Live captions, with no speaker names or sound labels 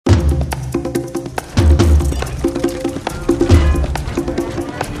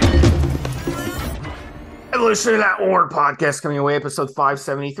listening to that Ward podcast coming away, episode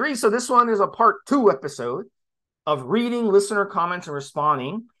 573. So this one is a part 2 episode of reading listener comments and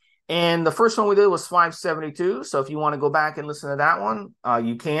responding. And the first one we did was 572. So if you want to go back and listen to that one,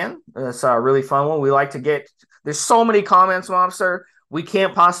 you can. It's a really fun one. We like to get, there's so many comments, Mobster. We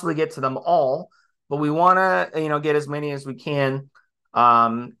can't possibly get to them all, but we want to, get as many as we can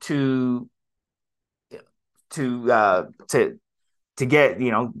to get,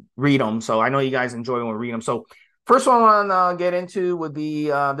 read them. So I know you guys enjoy when we read them. So first one I want to get into would be,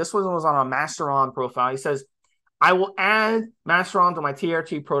 this one was on a Masteron profile. He says, I will add Masteron to my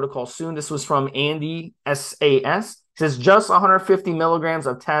TRT protocol soon. This was from Andy SAS. He says, just 150 milligrams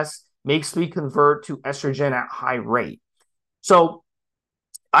of test makes me convert to estrogen at high rate. So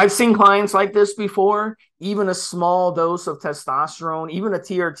I've seen clients like this before. Even a small dose of testosterone, even a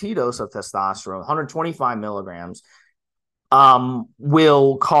TRT dose of testosterone, 125 milligrams,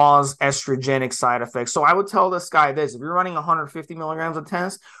 will cause estrogenic side effects. So I would tell this guy this: if you're running 150 milligrams of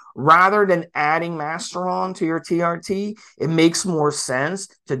test, rather than adding Masteron to your TRT, it makes more sense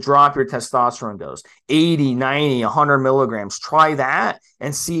to drop your testosterone dose. 80, 90, 100 milligrams. Try that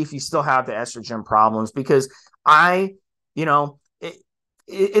and see if you still have the estrogen problems, because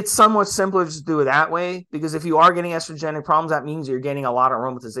it's somewhat simpler to do it that way, because if you are getting estrogenic problems, that means you're getting a lot of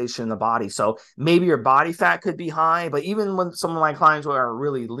aromatization in the body. So maybe your body fat could be high, but even when some of my clients who are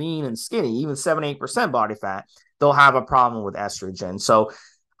really lean and skinny, even 7-8% body fat, they'll have a problem with estrogen. So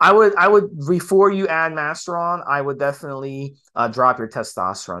I would before you add Masteron, I would definitely drop your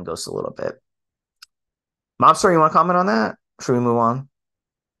testosterone dose a little bit. Mobster, you want to comment on that? Should we move on?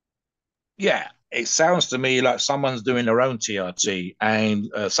 Yeah, it sounds to me like someone's doing their own TRT, and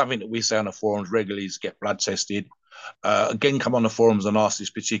something that we say on the forums regularly is get blood tested. Again, come on the forums and ask this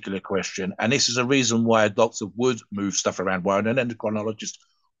particular question. And this is a reason why a doctor would move stuff around, why an endocrinologist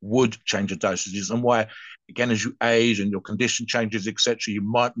would change the dosages, and why, again, as you age and your condition changes, etc., you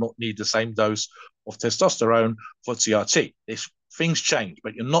might not need the same dose of testosterone for TRT. Things change,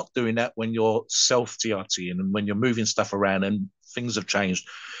 but you're not doing that when you're self-TRT and when you're moving stuff around and things have changed.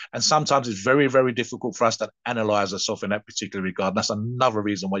 And sometimes it's very, very difficult for us to analyze ourselves in that particular regard. And that's another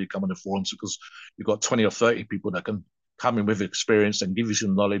reason why you come on the forums, because you've got 20 or 30 people that can come in with experience and give you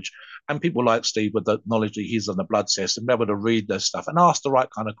some knowledge. And people like Steve, with the knowledge that he's on the blood test, and be able to read their stuff and ask the right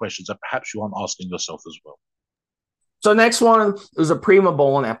kind of questions that perhaps you aren't asking yourself as well. So next one was a Prima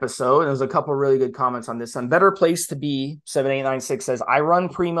Bolin episode. There's a couple of really good comments on this one. Better Place to Be 7896 says, I run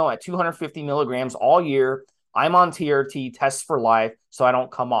Primo at 250 milligrams all year. I'm on TRT, tests for life, so I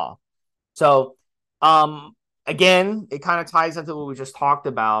don't come off. So again, it kind of ties into what we just talked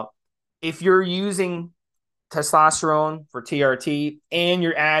about. If you're using testosterone for TRT and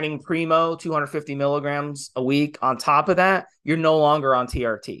you're adding Primo 250 milligrams a week on top of that, you're no longer on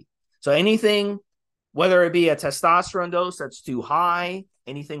TRT. So anything, whether it be a testosterone dose that's too high,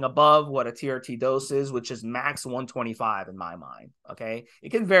 anything above what a TRT dose is, which is max 125 in my mind, okay? It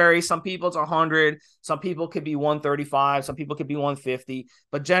can vary. Some people it's 100. Some people could be 135. Some people could be 150.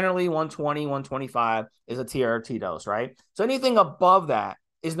 But generally 120, 125 is a TRT dose, right? So anything above that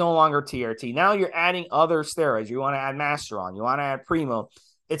is no longer TRT. Now you're adding other steroids. You want to add Masteron. You want to add Primo.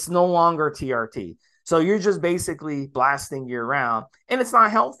 It's no longer TRT. So you're just basically blasting year round, and it's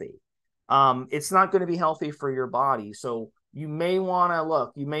not healthy. It's not going to be healthy for your body. So you may want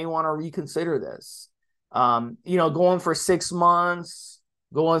to reconsider this. Going for 6 months,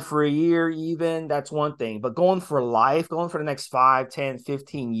 going for a year even, that's one thing. But going for life, going for the next 5, 10,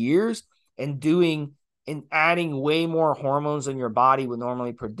 15 years and adding way more hormones than your body would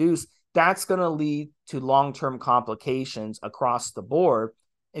normally produce, that's going to lead to long-term complications across the board,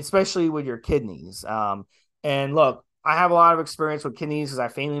 especially with your kidneys. And look, I have a lot of experience with kidneys because I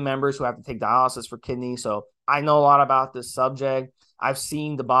have family members who have to take dialysis for kidneys. So I know a lot about this subject. I've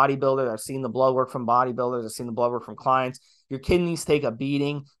seen the bodybuilders. I've seen the blood work from bodybuilders. I've seen the blood work from clients. Your kidneys take a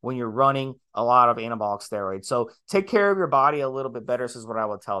beating when you're running a lot of anabolic steroids. So take care of your body a little bit better. This is what I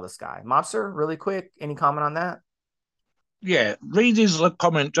would tell this guy. Mobster, really quick, any comment on that? Yeah, read his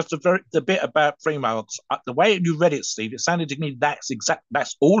comment just the bit about Primo. The way you read it, Steve, it sounded to me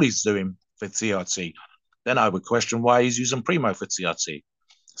that's all he's doing for TRT. Then I would question why he's using Primo for TRT.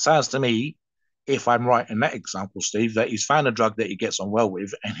 Sounds to me, if I'm right in that example, Steve, that he's found a drug that he gets on well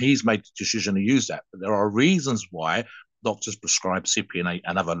with, and he's made the decision to use that. But there are reasons why doctors prescribe Cypionate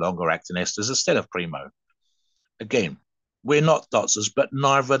and other longer-acting esters instead of Primo. Again, we're not doctors, but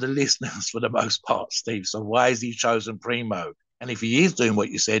neither are the listeners for the most part, Steve. So why has he chosen Primo? And if he is doing what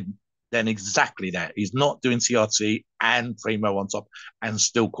you said, then exactly that. He's not doing TRT and Primo on top and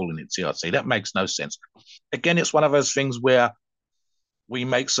still calling it TRT. That makes no sense. Again, it's one of those things where we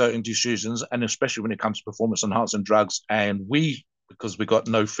make certain decisions, and especially when it comes to performance enhancing drugs, and because we got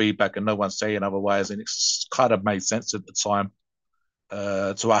no feedback and no one's saying otherwise, and it's kind of made sense at the time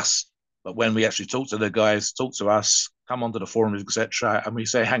to us. But when we actually talk to the guys, talk to us, come onto the forums, etc., and we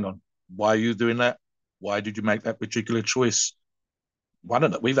say, hang on, why are you doing that? Why did you make that particular choice? Why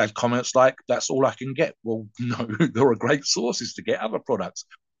don't know? We've had comments like, that's all I can get. Well, no, there are great sources to get other products.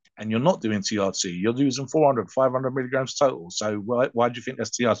 And you're not doing TRT. You're using 400, 500 milligrams total. So why do you think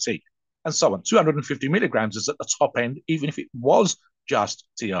that's TRT? And so on. 250 milligrams is at the top end, even if it was just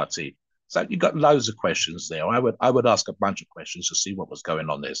TRT. So you've got loads of questions there. I would ask a bunch of questions to see what was going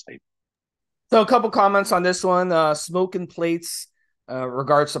on there, Steve. So a couple comments on this one. Smoking Plates,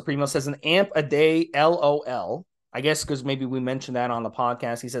 regards to Primo, says an amp a day, LOL. I guess because maybe we mentioned that on the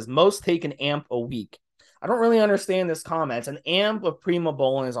podcast. He says most take an amp a week. I don't really understand this comment. An amp of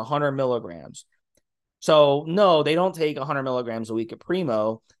Primobolan is 100 milligrams. So no, they don't take 100 milligrams a week of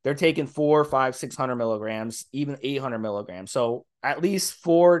Primo. They're taking 4, 5, 600 milligrams, even 800 milligrams. So at least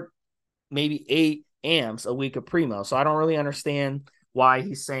 4, maybe 8 amps a week of Primo. So I don't really understand why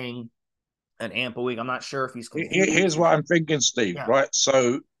he's saying an amp a week. I'm not sure if he's confused. Here's what I'm thinking, Steve, Yeah. right?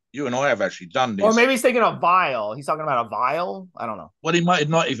 So you and I have actually done this. Or maybe he's thinking a vial. He's talking about a vial. I don't know. Well, it might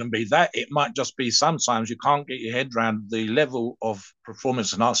not even be that. It might just be sometimes you can't get your head around the level of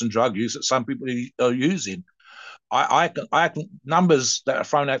performance enhancing drug use that some people are using. I can numbers that are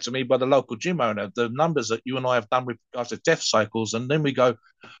thrown out to me by the local gym owner, the numbers that you and I have done with regards to death cycles, and then we go,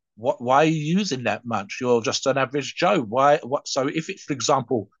 why are you using that much? You're just an average Joe. Why? What? So if it, for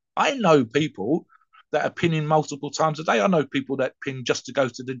example, I know people that are pinning multiple times a day. I know people that pin just to go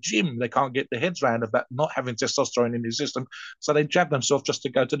to the gym. They can't get their heads around about not having testosterone in their system, so they jab themselves just to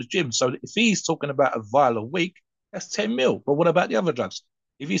go to the gym. So if he's talking about a vial a week, that's 10 mil. But what about the other drugs?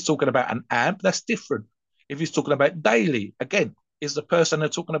 If he's talking about an amp, that's different. If he's talking about daily, again, is the person they're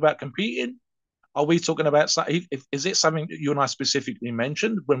talking about competing? Are we talking about, is it something that you and I specifically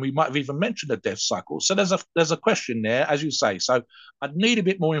mentioned when we might have even mentioned a death cycle? So there's a question there, as you say. So I'd need a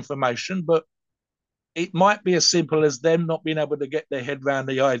bit more information, but it might be as simple as them not being able to get their head around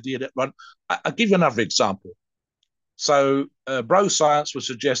the idea that I'll give you another example. So bro science would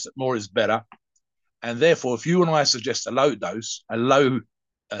suggest that more is better. And therefore, if you and I suggest a low dose, a low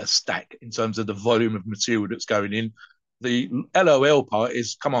stack in terms of the volume of material that's going in, the LOL part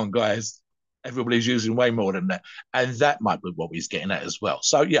is, come on, guys, everybody's using way more than that. And that might be what he's getting at as well.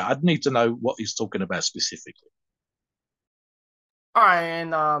 So, yeah, I'd need to know what he's talking about specifically. All right,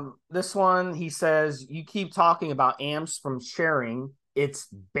 and this one he says you keep talking about amps from sharing. It's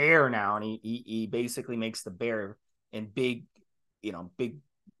bear now, and he basically makes the bear in big, big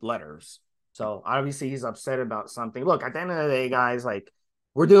letters. So obviously he's upset about something. Look, at the end of the day, guys, like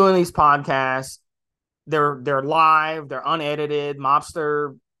we're doing these podcasts. They're live, they're unedited.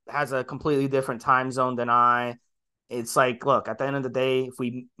 Mobster has a completely different time zone than I. It's like, look, at the end of the day,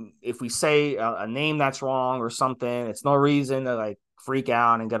 if we say a name that's wrong or something, it's no reason to like freak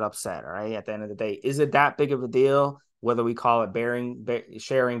out and get upset. All right. At the end of the day, is it that big of a deal? Whether we call it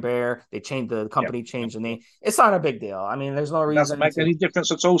sharing bear, they changed the company, changed the name. It's not a big deal. I mean, there's no reason. It doesn't make any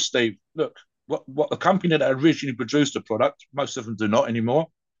difference at all, Steve. Look, what the company that originally produced the product, most of them do not anymore.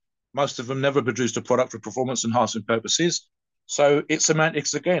 Most of them never produced a product for performance enhancing purposes. So it's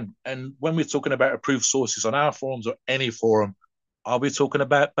semantics again. And when we're talking about approved sources on our forums or any forum, are we talking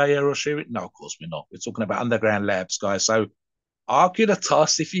about Bayer or Shearing? No, of course we're not. We're talking about underground labs, guys. So argue the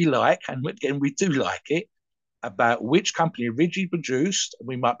toss if you like, and again, we do like it, about which company originally produced.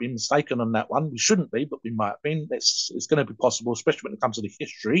 We might be mistaken on that one. We shouldn't be, but we might have been. It's going to be possible, especially when it comes to the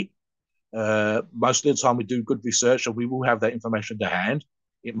history. Most of the time we do good research and we will have that information to hand.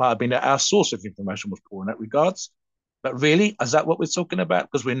 It might have been that our source of information was poor in that regards. But really, is that what we're talking about?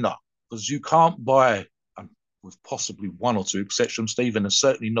 Because we're not. Because you can't buy, with possibly one or two exceptions, Stephen, and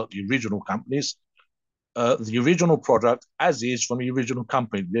certainly not the original companies, the original product as is from the original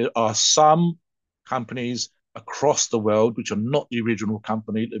company. There are some companies across the world which are not the original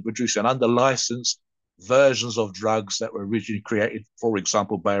company that produce an under license versions of drugs that were originally created, for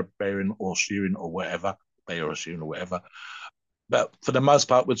example, by Behring or Shearing or whatever, Bayer or Shearing or whatever. But for the most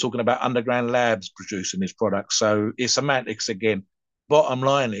part, we're talking about underground labs producing this product. So it's semantics again. Bottom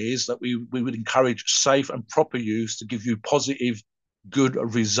line is that we would encourage safe and proper use to give you positive, good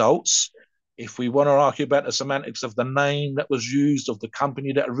results. If we want to argue about the semantics of the name that was used, of the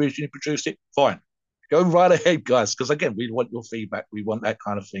company that originally produced it, fine. Go right ahead, guys, because again, we want your feedback. We want that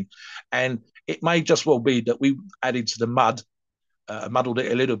kind of thing. And it may just well be that we added to the mud muddled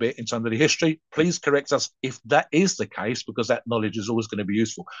it a little bit in terms of the history. Please correct us if that is the case, because that knowledge is always going to be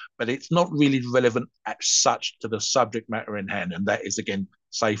useful. But it's not really relevant as such to the subject matter in hand, and that is, again,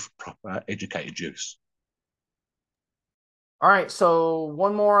 safe, proper, educated use. All right, so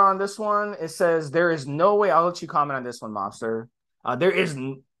one more on this one. It says, there is no way, I'll let you comment on this one, Mobster. There is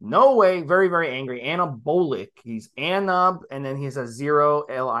no way, very, very angry. Anabolic. He's Anub, and then he has a 0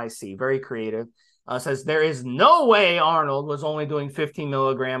 LIC. Very creative. Says, there is no way Arnold was only doing 15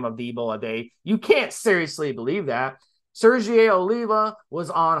 milligram of Debo a day. You can't seriously believe that. Sergio Oliva was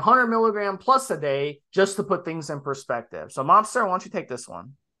on 100 milligram plus a day, just to put things in perspective. So, Mobster, why don't you take this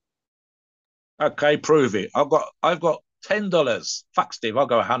one? Okay, prove it. I've got $10. Fuck, Steve, I'll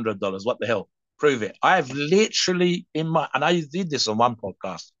go $100. What the hell? Prove it. I have literally and I did this on one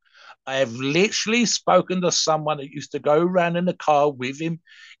podcast. I have literally spoken to someone that used to go around in the car with him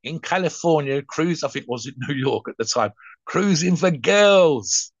in California, cruise, I think it was in New York at the time, cruising for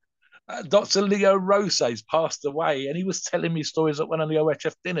girls. Dr. Leo Rosas passed away, and he was telling me stories at one of the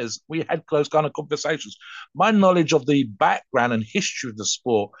OHF dinners. We had close kind of conversations. My knowledge of the background and history of the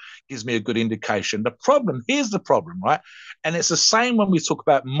sport gives me a good indication. Here's the problem, right? And it's the same when we talk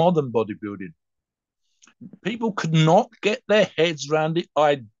about modern bodybuilding. People could not get their heads around the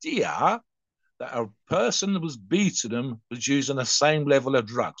idea that a person that was beating them was using the same level of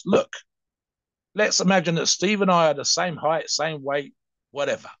drugs. Look, let's imagine that Steve and I are the same height, same weight,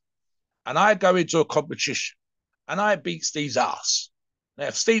 whatever. And I go into a competition and I beat Steve's ass. Now,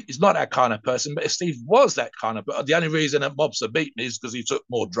 if Steve is not that kind of person, but if Steve was that kind of, but the only reason that Mobster beat me is because he took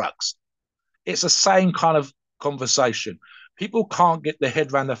more drugs. It's the same kind of conversation. People can't get their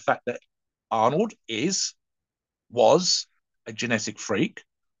head around the fact that Arnold was a genetic freak,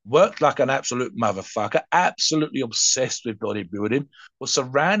 worked like an absolute motherfucker, absolutely obsessed with bodybuilding, was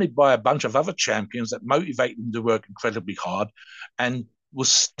surrounded by a bunch of other champions that motivated him to work incredibly hard, and was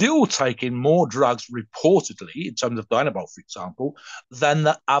still taking more drugs, reportedly, in terms of Dynabol, for example, than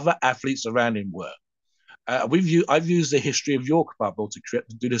the other athletes around him were. I've used the history of York bubble to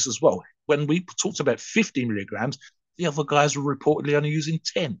do this as well. When we talked about 50 milligrams, the other guys were reportedly only using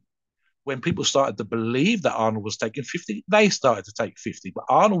 10. When people started to believe that Arnold was taking 50, they started to take 50. But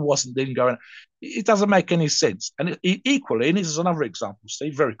Arnold wasn't then going, it doesn't make any sense. And equally, and this is another example,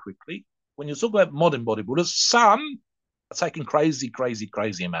 Steve, very quickly, when you talk about modern bodybuilders, some are taking crazy, crazy,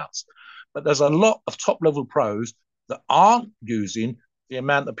 crazy amounts. But there's a lot of top-level pros that aren't using the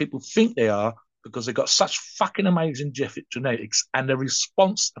amount that people think they are, because they've got such fucking amazing genetics, and the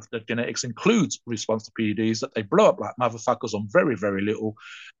response of the genetics includes response to PEDs, that they blow up like motherfuckers on very, very little.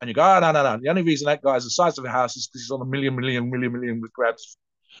 And you go, oh, no. The only reason that guy's the size of a house is because he's on a million grams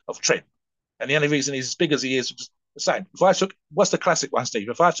of trim. And the only reason he's as big as he is the same. What's the classic one, Steve?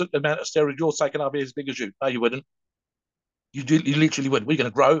 If I took the amount of steroids you're taking, I'd be as big as you. No, you wouldn't. You literally wouldn't. We're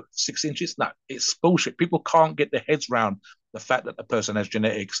going to grow 6 inches? No, it's bullshit. People can't get their heads around the fact that the person has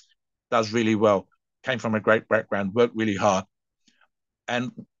genetics, does really well, came from a great background, worked really hard.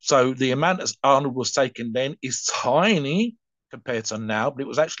 And so the amount that Arnold was taking then is tiny compared to now, but it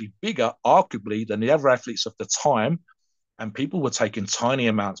was actually bigger, arguably, than the other athletes of the time. And people were taking tiny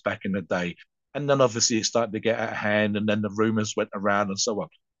amounts back in the day. And then obviously it started to get out of hand, and then the rumors went around and so on.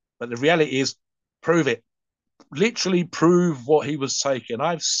 But the reality is, prove it. Literally prove what he was taking.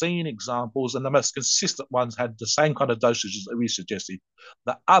 I've seen examples, and the most consistent ones had the same kind of dosages that we suggested.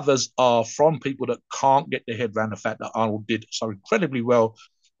 The others are from people that can't get their head around the fact that Arnold did so incredibly well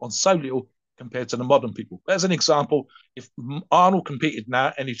on so little compared to the modern people. As an example, if Arnold competed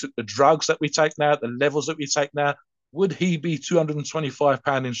now and he took the drugs that we take now, the levels that we take now, would he be 225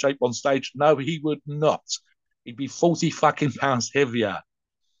 pounds in shape on stage? No, he would not. He'd be 40 fucking pounds heavier.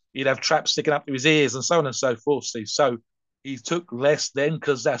 He'd have traps sticking up to his ears and so on and so forth, Steve. So he took less then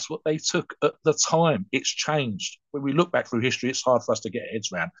because that's what they took at the time. It's changed. When we look back through history, it's hard for us to get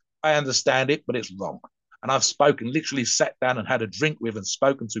heads around. I understand it, but it's wrong. And I've literally sat down and had a drink with and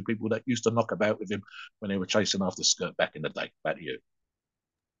spoken to people that used to knock about with him when they were chasing after skirt back in the day. Back to you.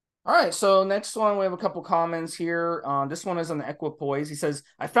 All right, so next one, we have a couple comments here. This one is on the Equipoise. He says,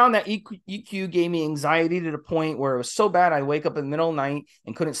 I found that EQ gave me anxiety to the point where it was so bad I'd wake up in the middle of the night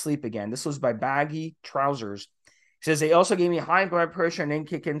and couldn't sleep again. This was by Baggy Trousers. He says, they also gave me high blood pressure and didn't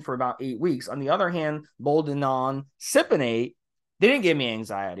kick in for about 8 weeks. On the other hand, Boldenon Cypionate didn't give me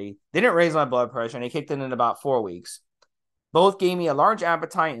anxiety, didn't raise my blood pressure, and it kicked in about 4 weeks. Both gave me a large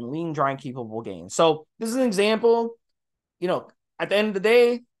appetite and lean, dry, and keepable gains. So this is an example, at the end of the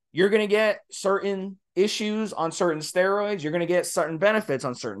day, you're going to get certain issues on certain steroids. You're going to get certain benefits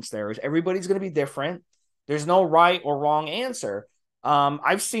on certain steroids. Everybody's going to be different. There's no right or wrong answer.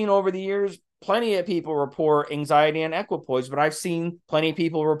 I've seen over the years, plenty of people report anxiety and equipoise, but I've seen plenty of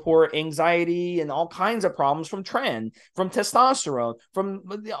people report anxiety and all kinds of problems from tren, from testosterone, from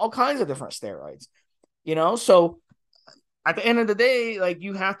all kinds of different steroids, So at the end of the day, like,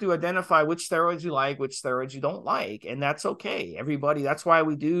 you have to identify which steroids you like, which steroids you don't like, and that's okay. Everybody, that's why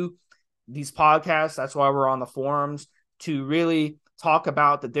we do these podcasts. That's why we're on the forums, to really talk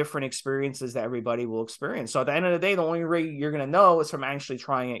about the different experiences that everybody will experience. So at the end of the day, the only way you're going to know is from actually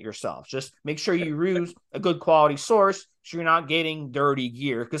trying it yourself. Just make sure you use a good quality source so you're not getting dirty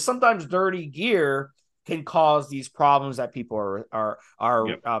gear, because sometimes dirty gear can cause these problems that people are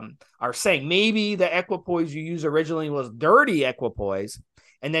saying. Maybe the equipoise you used originally was dirty equipoise,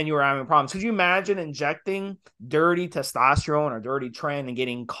 and then you were having problems. Could you imagine injecting dirty testosterone or dirty tren and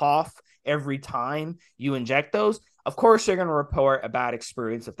getting cough every time you inject those? Of course, you're going to report a bad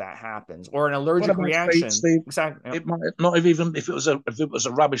experience if that happens, or an allergic reaction. Steve? Exactly. It might not have even, if it was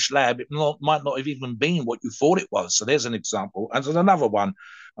a rubbish lab, might not have even been what you thought it was. So there's an example. And there's another one,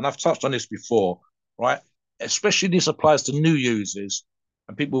 and I've touched on this before, right? Especially this applies to new users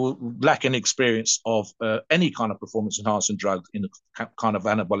and people lacking experience of any kind of performance enhancing drug in the kind of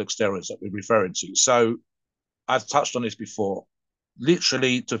anabolic steroids that we're referring to. So I've touched on this before.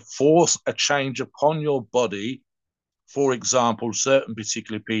 Literally, to force a change upon your body, for example, certain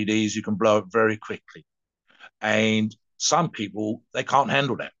particular PDs, you can blow up very quickly. And some people, they can't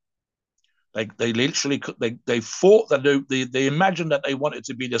handle that. They literally, they thought that they imagined that they wanted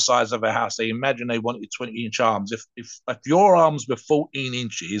to be the size of a house. They imagined they wanted 20-inch arms. If your arms were 14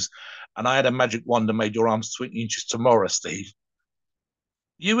 inches and I had a magic wand that made your arms 20 inches tomorrow, Steve,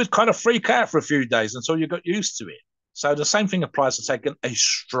 you would kind of freak out for a few days until you got used to it. So the same thing applies to taking a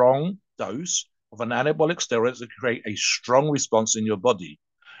strong dose of an anabolic steroid to create a strong response in your body.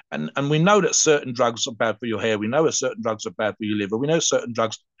 And we know that certain drugs are bad for your hair. We know that certain drugs are bad for your liver. We know certain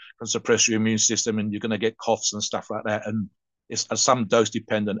drugs can suppress your immune system and you're going to get coughs and stuff like that. And it's some dose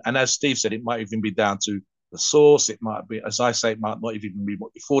dependent. And as Steve said, it might even be down to the source. It might be, as I say, it might not even be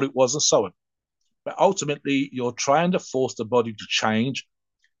what you thought it was, and so on. But ultimately, you're trying to force the body to change.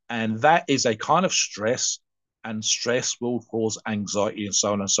 And that is a kind of stress, and stress will cause anxiety and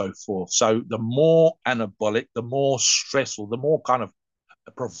so on and so forth. So the more anabolic, the more stressful, the more kind of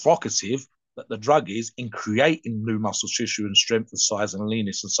provocative that the drug is in creating new muscle tissue and strength and size and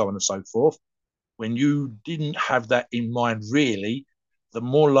leanness and so on and so forth. When you didn't have that in mind, really, the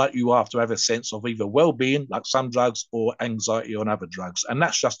more likely you are to have a sense of either well-being, like some drugs, or anxiety on other drugs. And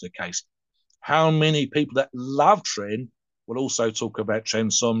that's just the case. How many people that love tren will also talk about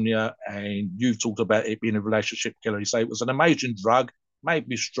trinsomnia, and you've talked about it being a relationship killer. You say it was an amazing drug, made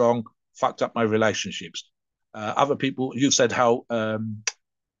me strong, fucked up my relationships. Other people, you've said how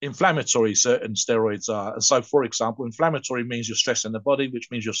inflammatory certain steroids are. And so, for example, inflammatory means you're stressing the body, which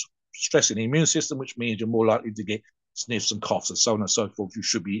means you're stressing the immune system, which means you're more likely to get sniffs and coughs and so on and so forth. You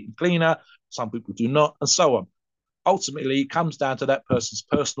should be eating cleaner. Some people do not, and so on. Ultimately, it comes down to that person's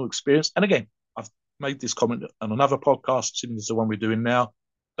personal experience. And again, I've made this comment on another podcast, similar to the one we're doing now.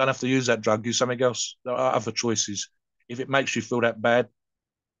 Don't have to use that drug, use something else. There are other choices. If it makes you feel that bad,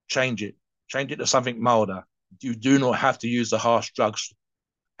 change it. Change it to something milder. You do not have to use the harsh drugs,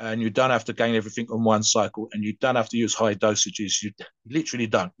 and you don't have to gain everything on one cycle, and you don't have to use high dosages. You literally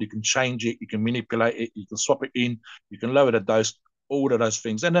don't. You can change it, you can manipulate it, you can swap it in, you can lower the dose, all of those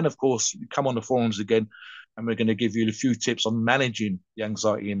things. And then, of course, you come on the forums again, and we're going to give you a few tips on managing the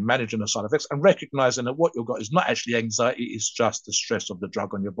anxiety and managing the side effects, and recognizing that what you've got is not actually anxiety, it's just the stress of the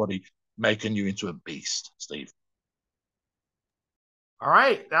drug on your body making you into a beast, Steve. All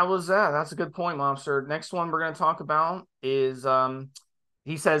right, that's a good point, Monster. Next one we're going to talk about is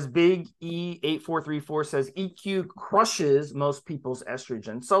he says Big E8434 says EQ crushes most people's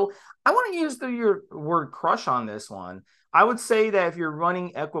estrogen. So I want to use your word crush on this one. I would say that if you're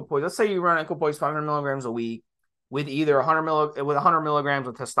running equipoise, let's say you run equipoise 500 milligrams a week with either 100 milligrams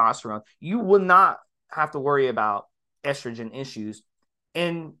of testosterone, you would not have to worry about estrogen issues.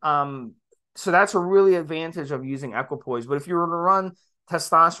 And so that's a really advantage of using equipoise. But if you were to run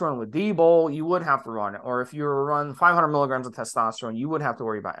testosterone with D-Bol, you would have to run it. Or if you were to run 500 milligrams of testosterone, you would have to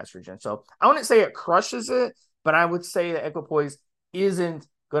worry about estrogen. So I wouldn't say it crushes it, but I would say that equipoise isn't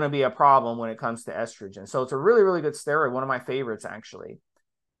going to be a problem when it comes to estrogen. So it's a really, really good steroid. One of my favorites, actually.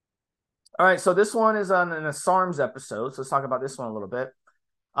 All right, so this one is on a SARMs episode. So let's talk about this one a little bit.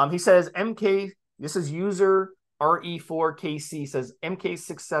 He says MK, this is user RE4KC, says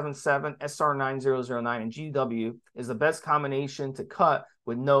MK677, SR9009, and GW is the best combination to cut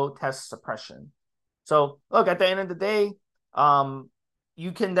with no test suppression. So look, at the end of the day,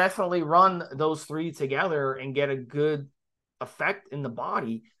 you can definitely run those three together and get a good effect in the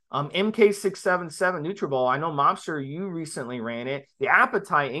body. MK677 Nutribol. I know Mobster, you recently ran it. The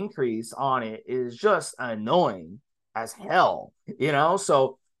appetite increase on it is just annoying as hell, you know?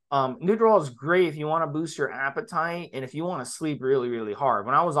 So Nutribol is great if you want to boost your appetite and if you want to sleep really, really hard.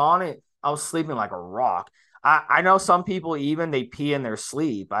 When I was on it, I was sleeping like a rock. I know some people even they pee in their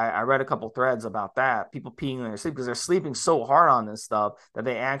sleep. I read a couple threads about that. People peeing in their sleep because they're sleeping so hard on this stuff that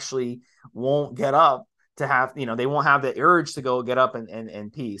they actually won't get up to have, they won't have the urge to go get up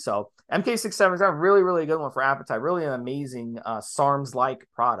and pee. So MK67 is a really, really good one for appetite. Really an amazing SARMs-like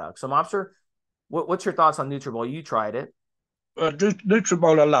product. So Mobster, what's your thoughts on Nutribol? You tried it.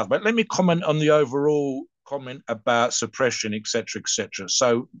 Nutribol I love, but let me comment on the overall comment about suppression, etc., etc.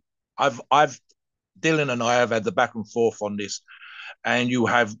 So I've Dylan and I have had the back and forth on this, and you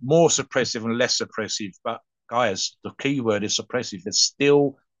have more suppressive and less suppressive. But guys, the key word is suppressive. There's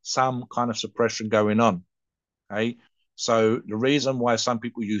still some kind of suppression going on. Okay. So the reason why some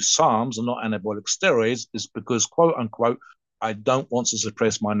people use SARMs and not anabolic steroids is because, quote unquote, I don't want to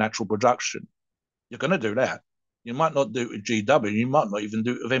suppress my natural production. You're going to do that. You might not do it with GW. You might not even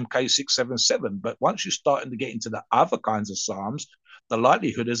do it with MK677. But once you're starting to get into the other kinds of SARMs, the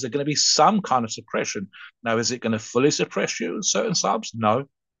likelihood is there's going to be some kind of suppression. Now, is it going to fully suppress you in certain SARMs? No.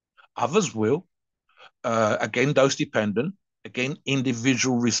 Others will. Again, dose dependent. Again,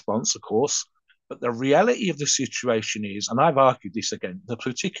 individual response, of course. But the reality of the situation is, and I've argued this again, the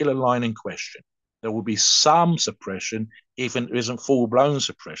particular line in question, there will be some suppression, even if it isn't full-blown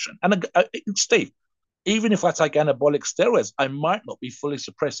suppression. And Steve, even if I take anabolic steroids, I might not be fully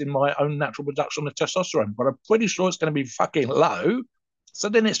suppressing my own natural production of testosterone, but I'm pretty sure it's going to be fucking low. So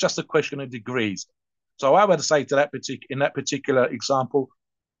then it's just a question of degrees. So I would say to in that particular example,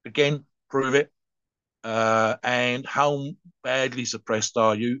 again, prove it. And how badly suppressed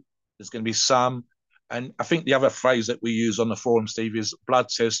are you? There's going to be some. And I think the other phrase that we use on the forum, Steve, is blood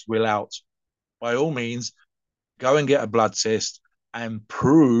test will out. By all means, go and get a blood test and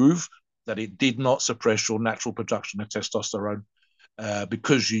prove that it did not suppress your natural production of testosterone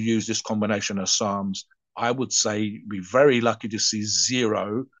because you use this combination of SARMs. I would say be very lucky to see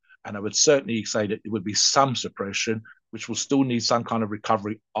zero. And I would certainly say that it would be some suppression, which will still need some kind of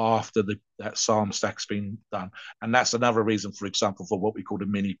recovery after that SARM stack's been done. And that's another reason, for example, for what we call the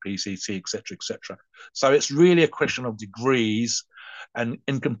mini PCT, et cetera, et cetera. So it's really a question of degrees and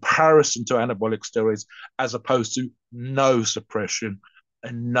in comparison to anabolic steroids, as opposed to no suppression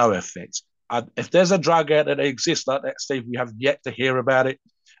and no effect. If there's a drug out there that exists like that, Steve, we have yet to hear about it.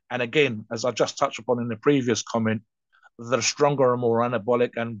 And again, as I just touched upon in the previous comment, the stronger and more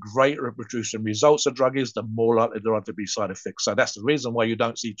anabolic and greater at producing results a drug is, the more likely there are to be side effects. So that's the reason why you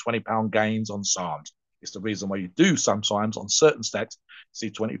don't see 20-pound gains on SARMs. It's the reason why you do sometimes on certain stacks see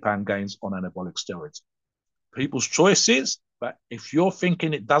 20-pound gains on anabolic steroids. People's choices, but if you're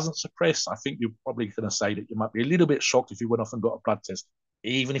thinking it doesn't suppress, I think you're probably going to say that you might be a little bit shocked if you went off and got a blood test.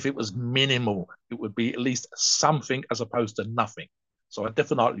 Even if it was minimal, it would be at least something as opposed to nothing. So I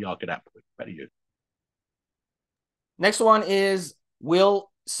definitely argue that point. Better you. Next one is, will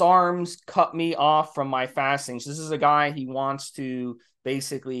SARMs cut me off from my fasting? So this is a guy, he wants to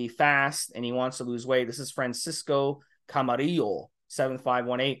basically fast and he wants to lose weight. This is Francisco Camarillo,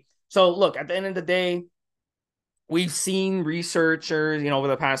 7518. So look, at the end of the day, we've seen researchers, over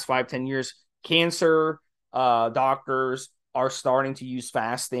the past 5-10 years, cancer doctors are starting to use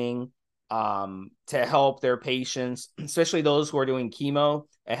fasting to help their patients, especially those who are doing chemo,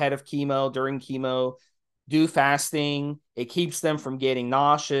 ahead of chemo, during chemo, do fasting. It keeps them from getting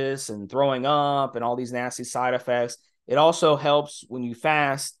nauseous and throwing up and all these nasty side effects. It also helps when you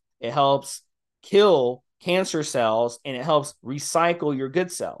fast. It helps kill cancer cells and it helps recycle your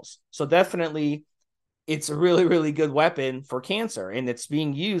good cells. So definitely it's a really, really good weapon for cancer. And it's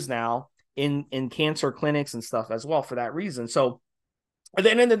being used now in cancer clinics and stuff as well for that reason. So at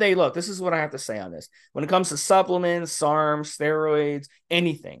the end of the day, look, this is what I have to say on this. When it comes to supplements, SARMs, steroids,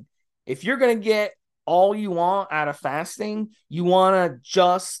 anything, if you're going to get all you want out of fasting, you want to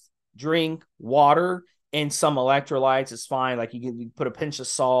just drink water and some electrolytes is fine. Like you can put a pinch of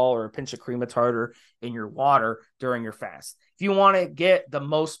salt or a pinch of cream of tartar in your water during your fast. If you want to get the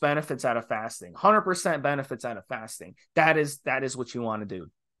most benefits out of fasting, 100% benefits out of fasting, that is what you want to do.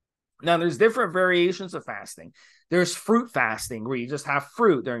 Now, there's different variations of fasting. There's fruit fasting where you just have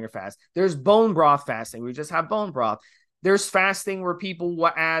fruit during your fast. There's bone broth fasting where you just have bone broth. There's fasting where people will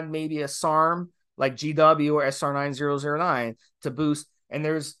add maybe a SARM like GW or SR9009 to boost. And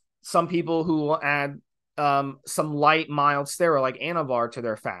there's some people who will add some light, mild steroid like Anavar to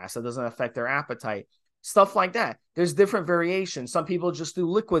their fast. That doesn't affect their appetite. stuff like that. There's different variations. Some people just do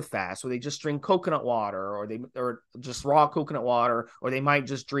liquid fast, where they just drink coconut water, or just raw coconut water, or they might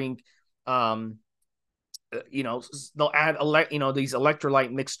just drink, um, they'll add these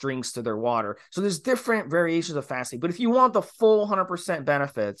electrolyte mixed drinks to their water. So there's different variations of fasting. But if you want the full 100%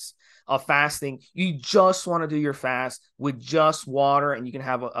 benefits of fasting, you just want to do your fast with just water, and you can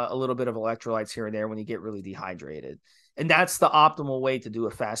have a little bit of electrolytes here and there when you get really dehydrated. And that's the optimal way to do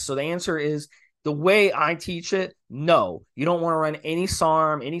a fast. So the answer is, the way I teach it, no, you don't want to run any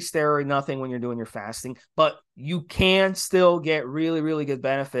SARM, any steroid, nothing when you're doing your fasting, but you can still get really, really good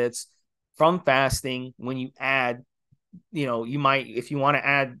benefits from fasting when you add, you might, if you want to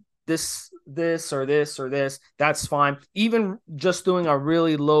add this or this or this, that's fine. Even just doing a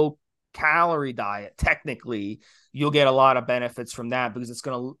really low calorie diet, technically, you'll get a lot of benefits from that, because it's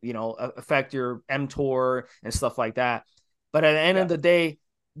going to, affect your mTOR and stuff like that. But at the end of the day,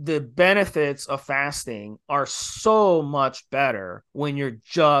 the benefits of fasting are so much better when you're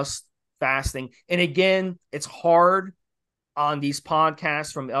just fasting. And again, it's hard on these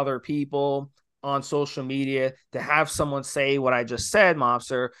podcasts from other people on social media to have someone say what I just said,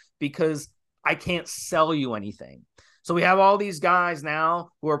 Mobster, because I can't sell you anything. So we have all these guys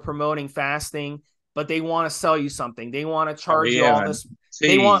now who are promoting fasting, but they want to sell you something. They want to charge you all this.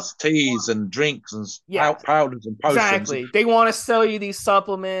 Teas and drinks and powders and potions. Exactly. They want to sell you these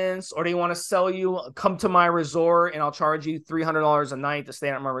supplements, or they want to sell you, come to my resort and I'll charge you $300 a night to stay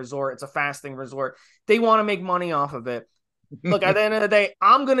at my resort. It's a fasting resort. They want to make money off of it. Look, at the end of the day,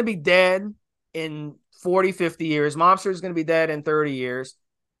 I'm going to be dead in 40, 50 years. Mobster is going to be dead in 30 years.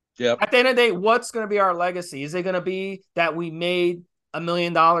 Yep. At the end of the day, what's going to be our legacy? Is it going to be that we made $1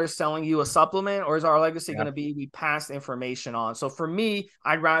 million selling you a supplement, or is our legacy going to be we passed information on? So for me,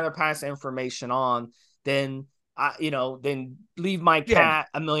 I'd rather pass information on than than leave my cat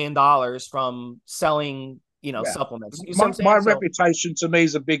 $1 million from selling supplements. My reputation to me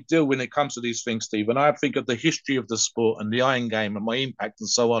is a big deal when it comes to these things, Steve. And I think of the history of the sport and the iron game and my impact and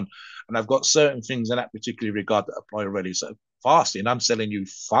so on. And I've got certain things in that particular regard that apply already. So fasting, I'm selling you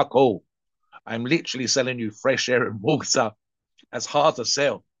fuck all. I'm literally selling you fresh air and water. As hard to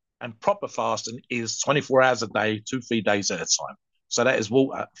sell. And proper fasting is 24 hours a day, 2-3 days at a time. So that is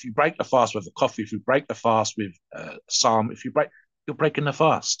water. If you break the fast with a coffee, if you break the fast with SARM, you're breaking the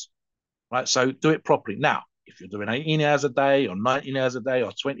fast. Right? So do it properly. Now, if you're doing 18 hours a day or 19 hours a day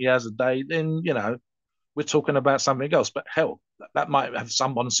or 20 hours a day, then, we're talking about something else. But hell, that might have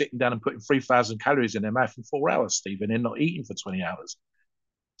someone sitting down and putting 3,000 calories in their mouth in 4 hours, Steve, and they're not eating for 20 hours.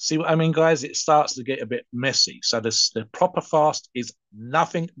 See what I mean, guys? It starts to get a bit messy. So the proper fast is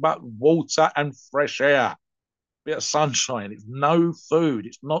nothing but water and fresh air, a bit of sunshine. It's no food.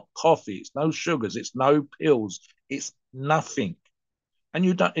 It's not coffee. It's no sugars. It's no pills. It's nothing. And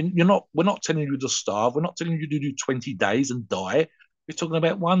we're not telling you to starve. We're not telling you to do 20 days and die. We're talking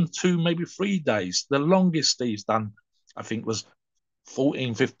about 1, 2, maybe 3 days. The longest Steve's done, I think, was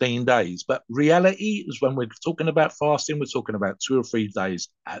 14, 15 days. But reality is, when we're talking about fasting, we're talking about 2 or 3 days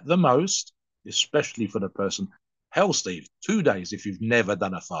at the most, especially for the person. Hell, Steve, 2 days if you've never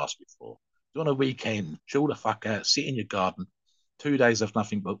done a fast before. Do on a weekend, chill the fuck out, sit in your garden. 2 days of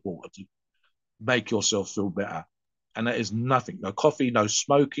nothing but water to make yourself feel better. And that is nothing. No coffee, no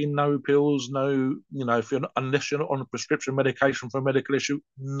smoking, no pills, no, unless you're not on a prescription medication for a medical issue,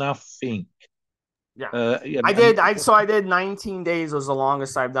 nothing. Yeah. I did 19 days was the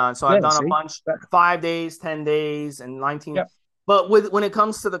longest I've done. So I've done a bunch, 5 days, 10 days, and 19. Yeah. But when it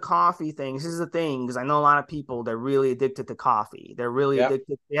comes to the coffee things, this is the thing, because I know a lot of people, they're really addicted to coffee. They're really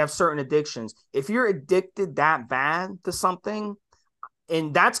addicted. They have certain addictions. If you're addicted that bad to something,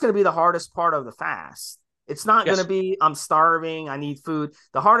 and that's going to be the hardest part of the fast. It's not going to be, I'm starving, I need food.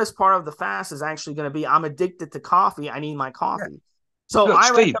 The hardest part of the fast is actually going to be, I'm addicted to coffee, I need my coffee. Yeah. So look,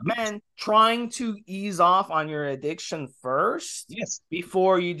 Steve, recommend trying to ease off on your addiction first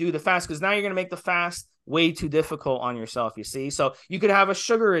before you do the fast, because now you're going to make the fast way too difficult on yourself, you see? So you could have a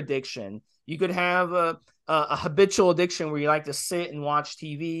sugar addiction. You could have a habitual addiction where you like to sit and watch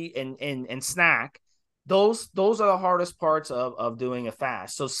TV and snack. Those are the hardest parts of doing a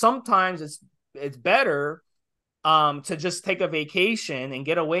fast. So sometimes it's better to just take a vacation and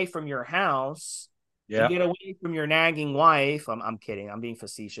get away from your house. Yeah. Get away from your nagging wife. I'm kidding. I'm being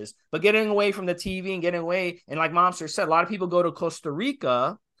facetious. But getting away from the TV and getting away. And like Mobster said, a lot of people go to Costa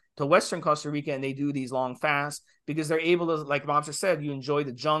Rica, to Western Costa Rica, and they do these long fasts because they're able to, like Mobster said, you enjoy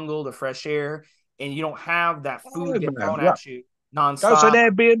the jungle, the fresh air, and you don't have that food get thrown at you nonstop. Go to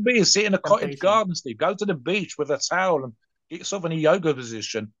an Airbnb, sit in a cottage garden, Steve. Go to the beach with a towel and get yourself in a yoga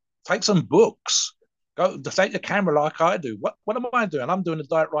position. Take some books. Go to take the camera like I do. What am I doing? I'm doing a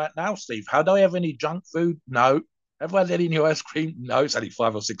diet right now, Steve. How do I have any junk food? No. Have I had any new ice cream? No. It's only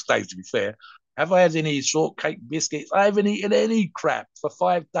 5 or 6 days to be fair. Have I had any shortcake biscuits? I haven't eaten any crap for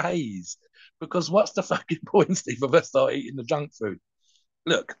 5 days. Because what's the fucking point, Steve, if I start eating the junk food?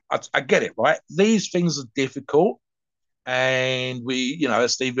 Look, I get it, right? These things are difficult. And we,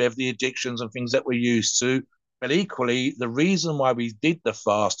 as Steve, we have the addictions and things that we're used to. But equally, the reason why we did the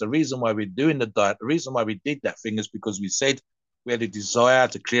fast, the reason why we're doing the diet, the reason why we did that thing is because we said we had a desire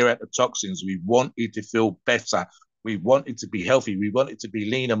to clear out the toxins. We wanted to feel better. We wanted to be healthy. We wanted to be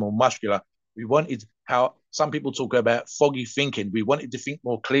leaner, more muscular. We wanted how some people talk about foggy thinking. We wanted to think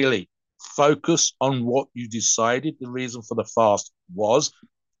more clearly. Focus on what you decided the reason for the fast was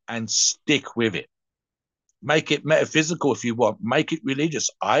and stick with it. Make it metaphysical if you want. Make it religious.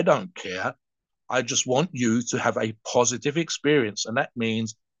 I don't care. I just want you to have a positive experience. And that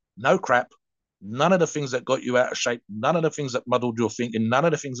means no crap, none of the things that got you out of shape, none of the things that muddled your thinking, none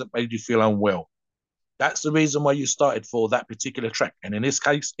of the things that made you feel unwell. That's the reason why you started for that particular track. And in this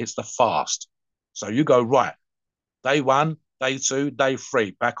case, it's the fast. So you go, right, day 1, day 2, day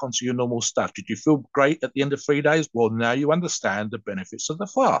 3, back onto your normal stuff. Did you feel great at the end of 3 days? Well, now you understand the benefits of the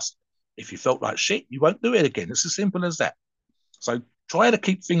fast. If you felt like shit, you won't do it again. It's as simple as that. So try to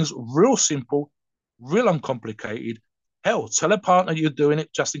keep things real simple, real uncomplicated. Hell, tell a partner you're doing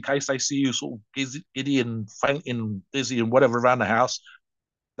it just in case they see you sort of giddy and fainting, dizzy and whatever around the house,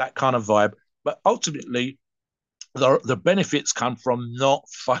 that kind of vibe. But ultimately, the benefits come from not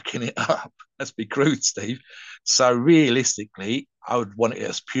fucking it up. Let's be crude, Steve. So realistically, I would want it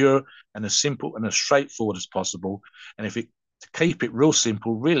as pure and as simple and as straightforward as possible. And if it to keep it real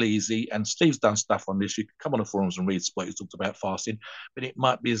simple, real easy, and Steve's done stuff on this. You can come on the forums and read what he talked about fasting, but it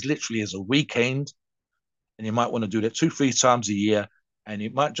might be as literally as a weekend, and you might want to do that 2-3 times a year. And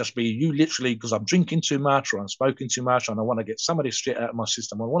it might just be you literally, because I'm drinking too much or I'm smoking too much and I want to get some of this shit out of my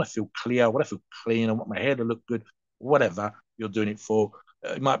system. I want to feel clear. I want to feel clean. I want my hair to look good, whatever you're doing it for.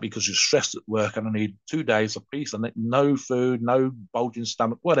 It might be because you're stressed at work and I need 2 days of peace and no food, no bulging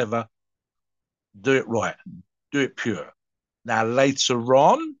stomach, whatever. Do it right. Do it pure. Now, later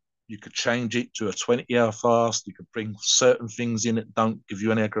on, you could change it to a 20-hour fast. You could bring certain things in that don't give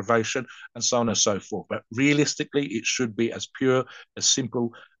you any aggravation and so on and so forth. But realistically, it should be as pure, as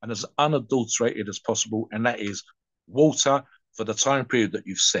simple, and as unadulterated as possible. And that is water for the time period that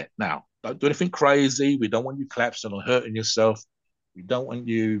you've set. Now, don't do anything crazy. We don't want you collapsing or hurting yourself. We don't want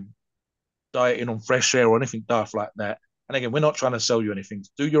you dieting on fresh air or anything daft like that. And again, we're not trying to sell you anything.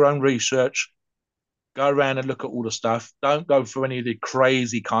 Do your own research. Go around and look at all the stuff. Don't go for any of the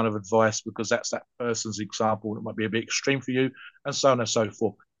crazy kind of advice because that's that person's example. It might be a bit extreme for you, and so on and so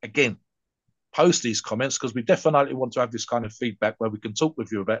forth. Again, post these comments because we definitely want to have this kind of feedback where we can talk with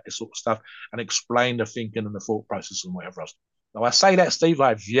you about this sort of stuff and explain the thinking and the thought process and whatever else. Now, I say that, Steve,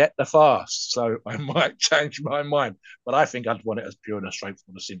 I've yet to fast, so I might change my mind, but I think I'd want it as pure and as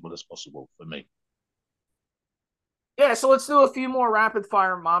straightforward, as simple as possible for me. Yeah, so let's do a few more rapid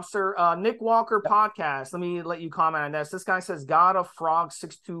fire, Mobster. Nick Walker podcast. Let you comment on this. This guy says God of Frog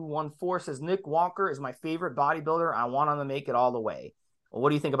 6214 says Nick Walker is my favorite bodybuilder. I want him to make it all the way. Well, what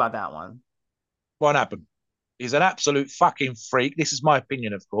do you think about that one? What happened? He's an absolute fucking freak. This is my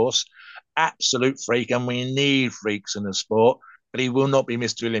opinion, of course. Absolute freak, and we need freaks in the sport. But he will not be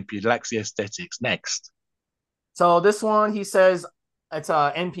Mr. Olympia. He lacks the aesthetics. Next. So this one, he says, it's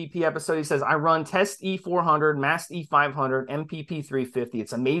a NPP episode. He says, I run Test E400, Mass E500, MPP 350.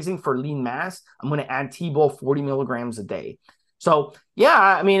 It's amazing for lean mass. I'm going to add T-Bowl 40 milligrams a day. So, yeah,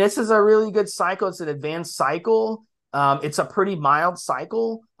 I mean, this is a really good cycle. It's an advanced cycle. It's a pretty mild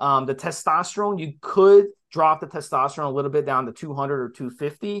cycle. The testosterone, you could drop the testosterone a little bit down to 200 or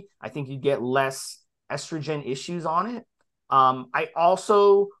 250. I think you'd get less estrogen issues on it. I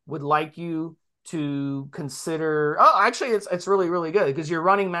also would like you to consider, actually it's really, really good because you're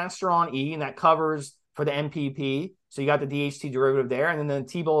running Masteron E and that covers for the MPP. So you got the DHT derivative there. And then the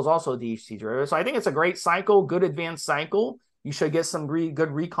T-Bowl is also a DHT derivative. So I think it's a great cycle, good advanced cycle. You should get some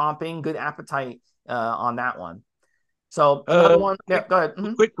good recomping, good appetite on that one. So another one, yeah, go ahead.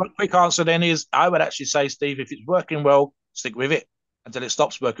 Mm-hmm. Quick answer then is I would actually say, Steve, if it's working well, stick with it until it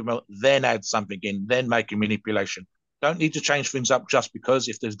stops working well, then add something in, then make a manipulation. Don't need to change things up just because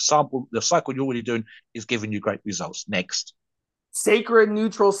if the cycle you're already doing is giving you great results. Next. Sacred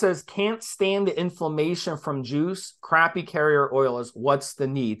Neutral says, can't stand the inflammation from juice. Crappy carrier oil is what's the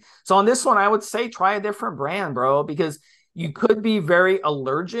need. So on this one, I would say try a different brand, bro, because you could be very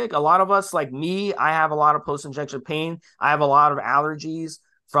allergic. A lot of us, like me, I have a lot of post-injection pain. I have a lot of allergies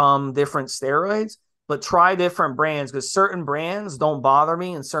from different steroids. but try different brands because certain brands don't bother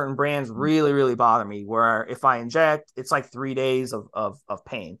me and certain brands really, really bother me. Where if I inject, it's like 3 days of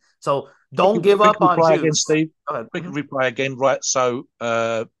pain. So don't give up on reply again, juice. Steve. Quick reply again, right? So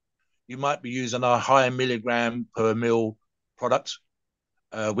you might be using a higher milligram per mil product,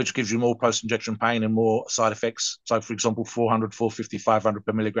 which gives you more post-injection pain and more side effects. So, for example, 400, 450, 500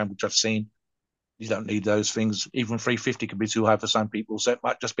 per milligram, which I've seen. You don't need those things. Even 350 can be too high for some people. So it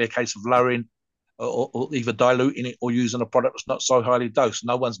might just be a case of lowering or either diluting it or using a product that's not so highly dosed.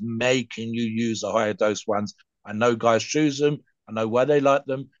 No one's making you use the higher dose ones. I know guys choose them. I know why they like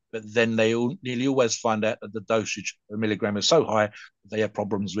them, but then they nearly always find out that the dosage per milligram is so high they have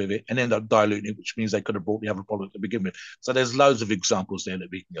problems with it and end up diluting it, which means they could have bought the other product to begin with. So there's loads of examples there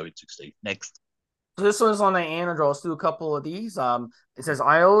that we can go into, Steve. Next. So this one's on the Anadrol. Let's do a couple of these. It says,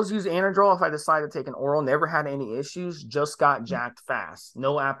 I always use Anadrol if I decide to take an oral. Never had any issues. Just got jacked fast.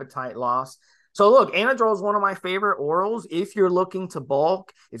 No appetite loss. So look, Anadrol is one of my favorite orals. If you're looking to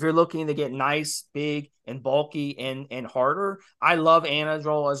bulk, if you're looking to get nice, big, and bulky and harder, I love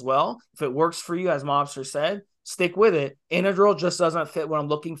Anadrol as well. If it works for you, as Mobster said, stick with it. Anadrol just doesn't fit what I'm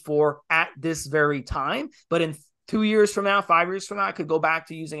looking for at this very time. But in 2 years from now, 5 years from now, I could go back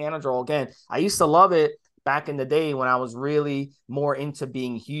to using Anadrol again. I used to love it back in the day when I was really more into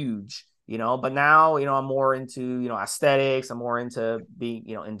being huge, but now, I'm more into, aesthetics. I'm more into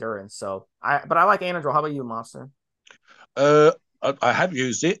being, endurance. So but I like Anadrol. How about you, Monster? I have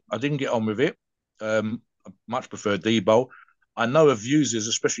used it. I didn't get on with it. I much prefer Debo. I know of users,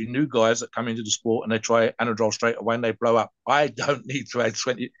 especially new guys that come into the sport and they try Anadrol straight away and they blow up. I don't need to add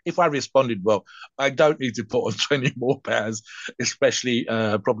 20. If I responded well, I don't need to put on 20 more pounds, especially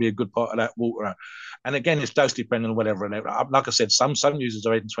probably a good part of that water. And again, it's dose dependent on whatever. Like I said, some users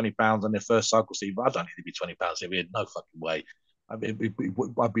are eating 20 pounds on their first cycle, Steve. I don't need to be 20 pounds every year. No fucking way. I'd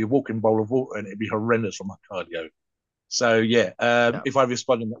be a walking bowl of water and it'd be horrendous for my cardio. So yeah, if I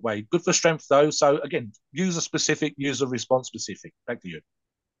respond in that way, good for strength though. So again, user specific, user response specific. Back to you.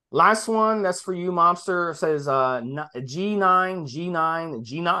 Last one, that's for you, Mobster. Says G9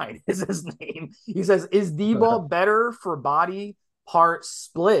 is his name. He says, is Debo better for body part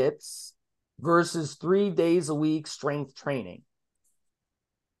splits versus 3 days a week strength training?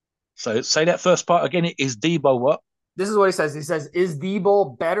 So say that first part again. It is Debo what? This is what he says. He says, is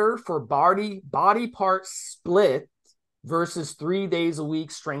Debo better for body part split versus 3 days a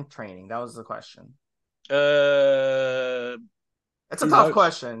week strength training? That was the question. It's a tough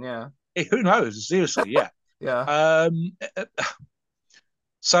question. Yeah. Who knows? Seriously. Yeah. Yeah.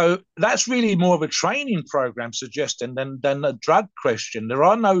 So that's really more of a training program suggestion than a drug question. There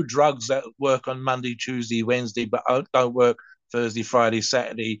are no drugs that work on Monday, Tuesday, Wednesday, but don't work Thursday, Friday,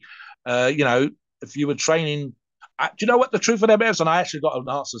 Saturday. If you were training, do you know what the truth of that is? And I actually got an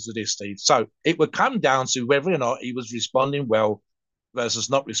answer to this, Steve. So it would come down to whether or not he was responding well versus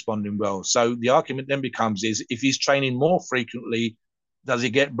not responding well. So the argument then becomes is if he's training more frequently, does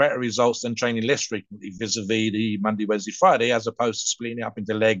he get better results than training less frequently vis-a-vis the Monday, Wednesday, Friday, as opposed to splitting it up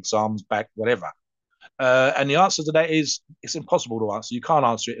into legs, arms, back, whatever? And the answer to that is it's impossible to answer. You can't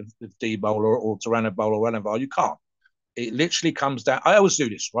answer it with D-Bowl or Tyrannobowl or whatever. You can't. It literally comes down. I always do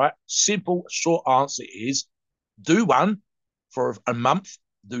this, right? Simple, short answer is do one for a month,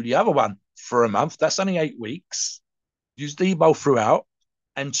 do the other one for a month. That's only 8 weeks. Use D-Bowl throughout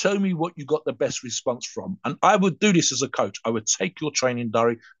and tell me what you got the best response from. And I would do this as a coach. I would take your training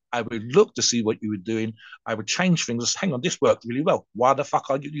diary. I would look to see what you were doing. I would change things. Hang on, this worked really well. Why the fuck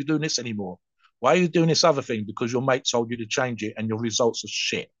are you doing this anymore? Why are you doing this other thing? Because your mate told you to change it and your results are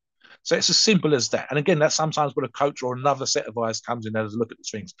shit. So it's as simple as that. And again, that's sometimes when a coach or another set of eyes comes in and has a look at the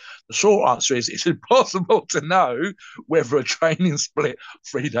things. The short answer is it's impossible to know whether a training split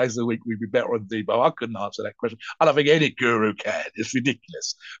 3 days a week would be better on Debo. I couldn't answer that question. I don't think any guru can. It's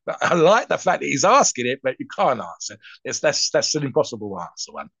ridiculous. But I like the fact that he's asking it, but you can't answer. That's an impossible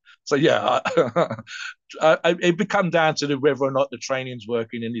answer one. So yeah, it becomes down to whether or not the training's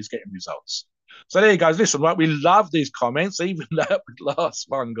working and he's getting results. So there you guys. Listen, right, we love these comments. Even that last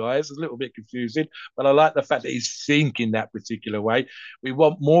one, guys, is a little bit confusing, but I like the fact that he's thinking that particular way. We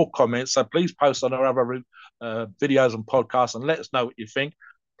want more comments, so please post on our other videos and podcasts and let us know what you think.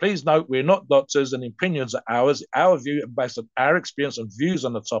 Please note we're not doctors and opinions are ours. Our view based on our experience and views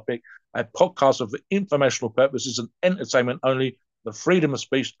on the topic. A podcast for informational purposes and entertainment only. The freedom of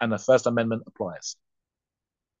speech and the First Amendment applies.